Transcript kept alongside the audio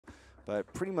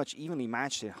but pretty much evenly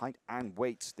matched in height and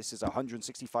weight. This is a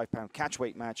 165-pound catch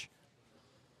weight match.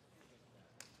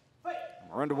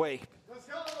 We're underway.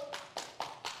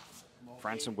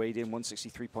 Franson weighed in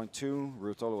 163.2.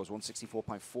 Ruotolo was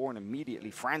 164.4, and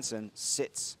immediately Franson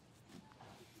sits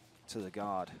to the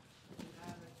guard.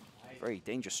 Very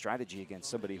dangerous strategy against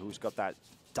somebody who's got that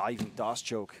diving DOS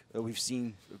choke that we've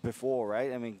seen before,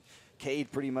 right? I mean,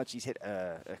 Kade pretty much, he's hit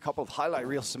a couple of highlight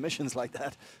reel submissions like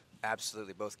that.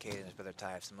 Absolutely, both Kade and his brother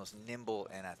Ty have the most nimble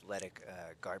and athletic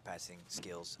guard passing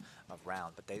skills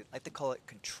around, but they like to call it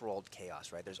controlled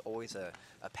chaos, right? There's always a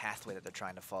pathway that they're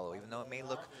trying to follow. Even though it may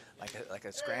look like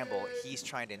a scramble, he's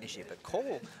trying to initiate. But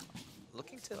Cole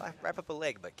looking to wrap up a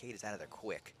leg, but Kade is out of there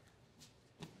quick.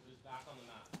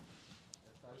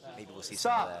 Maybe we'll see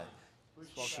some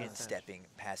shin-stepping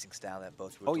passing style that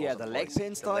both Ruotolos. Oh yeah, the leg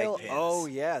pin style. Oh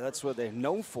yeah, that's what they're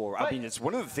known for. I mean, it's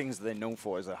one of the things that they're known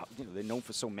for. Is they're known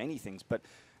for so many things, but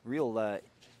real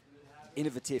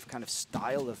innovative kind of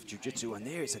style of jiu-jitsu. And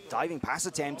there is a diving pass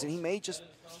attempt, and he may just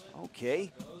a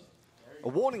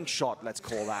warning shot, let's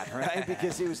call that, right?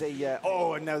 Because it was a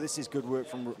oh, and now this is good work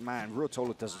from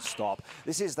Ruotolo doesn't stop.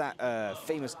 This is that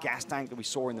famous gas tank that we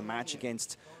saw in the match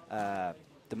against.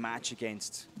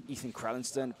 Ethan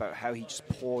Krelenston, about how he just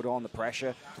poured on the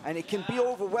pressure. And it can be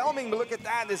overwhelming, but look at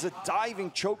that. There's a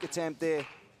diving choke attempt there.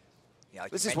 Yeah,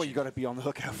 like this is what you got to be on the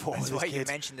lookout for. That's why you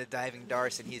mentioned the diving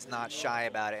darts, and he's not shy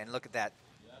about it. And look at that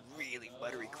really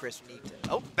buttery, crisp knee.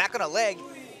 Oh, back on a leg.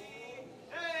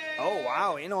 Oh,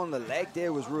 wow. In on the leg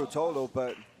there was Ruotolo,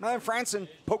 but man, Franson,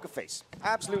 poker face.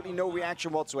 Absolutely no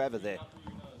reaction whatsoever there.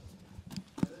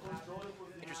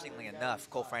 Interestingly enough,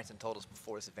 Cole Franson told us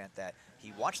before this event that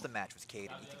he watched the match with Kade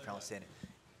and Ethan Krelenston,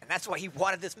 and that's why he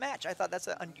wanted this match. I thought that's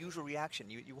an unusual reaction.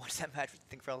 You watched that match with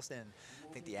Ethan Krelenston.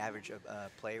 I think the average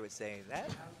player would say,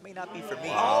 that may not be for me.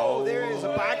 Oh, there is a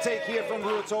back take here from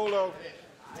Ruotolo.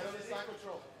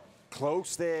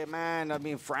 Close there, man. I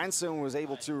mean, Franson was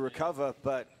able to recover,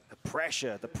 but the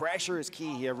pressure is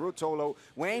key here. Ruotolo,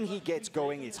 when he gets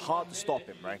going, it's hard to stop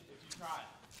him, right?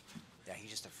 Yeah,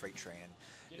 he's just a freight train.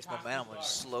 This momentum will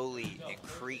slowly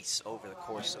increase over the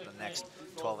course of the next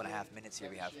 12.5 minutes here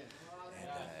we have. And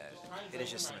it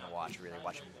is just something to watch, really.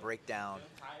 Watch him break down,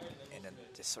 and then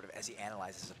just sort of as he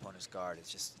analyzes his opponent's guard, it's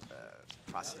just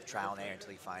a process of trial and error until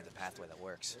he finds a pathway that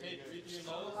works.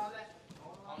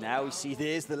 Now we see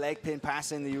there's the leg pin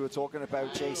passing that you were talking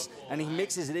about, Chase, and he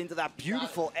mixes it into that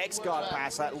beautiful X-guard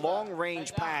pass, that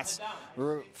long-range pass.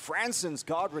 Franson's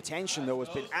guard retention, though, has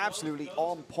been absolutely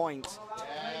on point.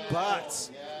 But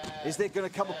is there going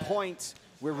to come a point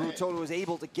where Ruotolo is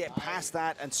able to get past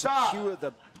that and secure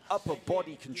the upper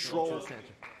body control?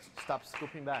 Stop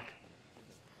scooping back.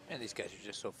 And these guys are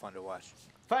just so fun to watch.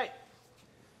 Fight!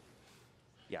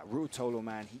 Yeah, Ruotolo,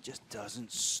 man, he just doesn't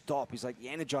stop. He's like the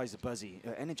Energizer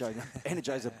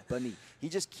Bunny. He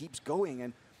just keeps going.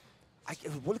 And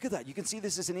well, look at that. You can see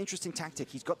this is an interesting tactic.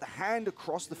 He's got the hand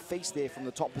across the face there from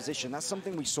the top position. That's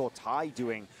something we saw Ty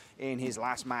doing in his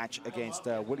last match against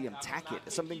William Tackett.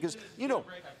 It's something because, you know,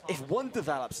 if one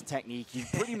develops a technique, you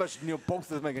pretty much, you know,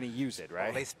 both of them are going to use it, right?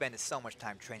 Well, they spend so much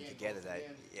time training together that,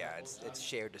 yeah, it's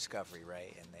shared discovery,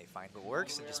 right? And they find what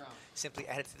works and just simply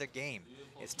add it to their game.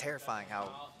 It's terrifying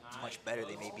how much better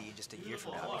they may be in just a year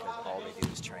from now because all they do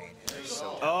is train. And they're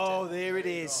so talented. There it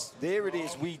is. There it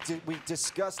is. We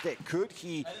discussed it. Could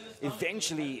he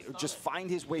eventually just find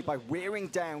his way by wearing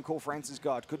down Cole Franson's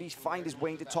guard? Could he find his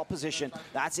way into top position?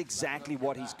 That's exactly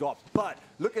what he's got. But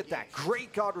look at that.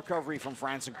 Great guard recovery from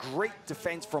Franson. Great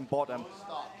defense from bottom.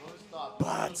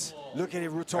 But look at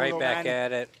it, Ruotolo, right back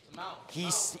at it.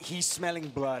 He's smelling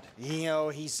blood. You know,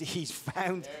 he's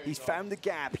found the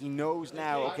gap. He knows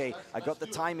now. Okay, I got the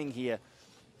timing here.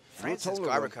 Franson's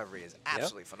guard recovery is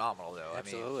absolutely phenomenal, though.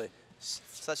 Absolutely. I mean,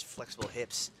 such flexible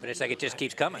hips. But it's like it just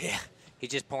keeps coming. Yeah. He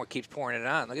just keeps pouring it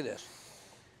on. Look at this.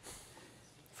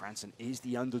 Franson is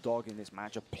the underdog in this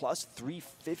match, a plus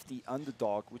 350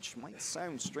 underdog, which might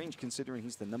sound strange considering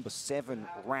he's the number 7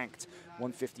 ranked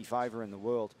 155er in the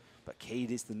world. But Kade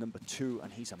is the number 2,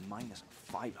 and he's a minus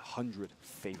 500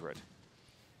 favorite.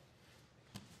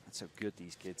 That's how good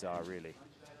these kids are, really.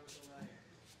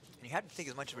 And you have to think,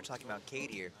 as much as we're talking about Kade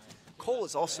here, Cole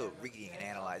is also reading and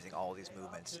analyzing all of these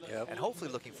movements, and hopefully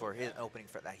looking for his opening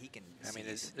for that he can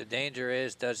seize. The danger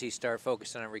is, does he start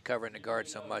focusing on recovering the guard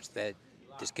so much that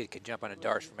this kid could jump on a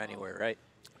darts from anywhere, right?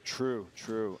 True,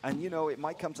 true. And, you know, it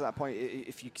might come to that point.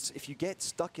 If you get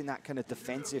stuck in that kind of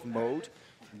defensive mode,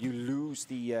 you lose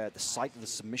the sight of the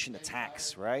submission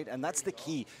attacks, right? And that's the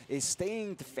key, is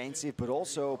staying defensive, but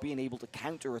also being able to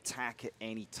counter-attack at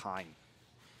any time.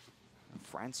 And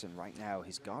Franson right now,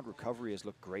 his guard recovery has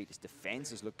looked great, his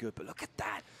defense has looked good, but look at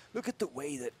that. Look at the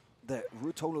way that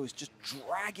Ruotolo is just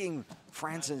dragging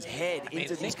Franson's head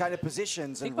into these kind of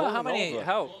positions. Think and about how rolling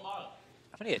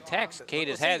many attacks Kade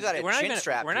has Well, had. he's got a We're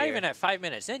not chin even at 5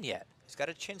 minutes in yet. He's got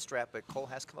a chin strap, but Cole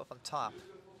has come up on top.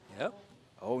 Yep.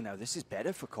 Oh, now this is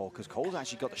better for Cole because Cole's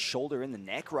actually got the shoulder in the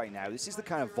neck right now. This is the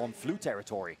kind of Von Flu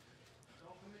territory.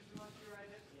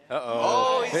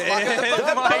 Oh, he's locking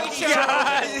the My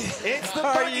God! It's the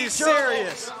Are Buggy you choke.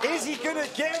 serious? Is he going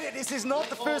to get it? This is not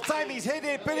the first time he's hit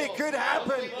it, but it could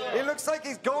happen. It looks like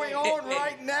it's going on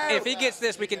right now. If he gets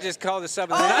this, we can just call this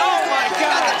something. Oh my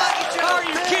God! Are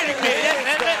you kidding me?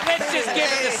 Let's just give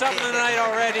it to something tonight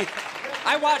already.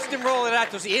 I watched him roll it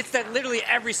out. It's that literally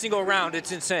every single round.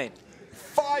 It's insane.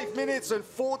 5 minutes and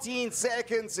 14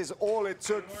 seconds is all it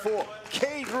took for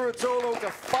Kade Ruotolo to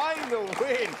find the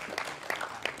win.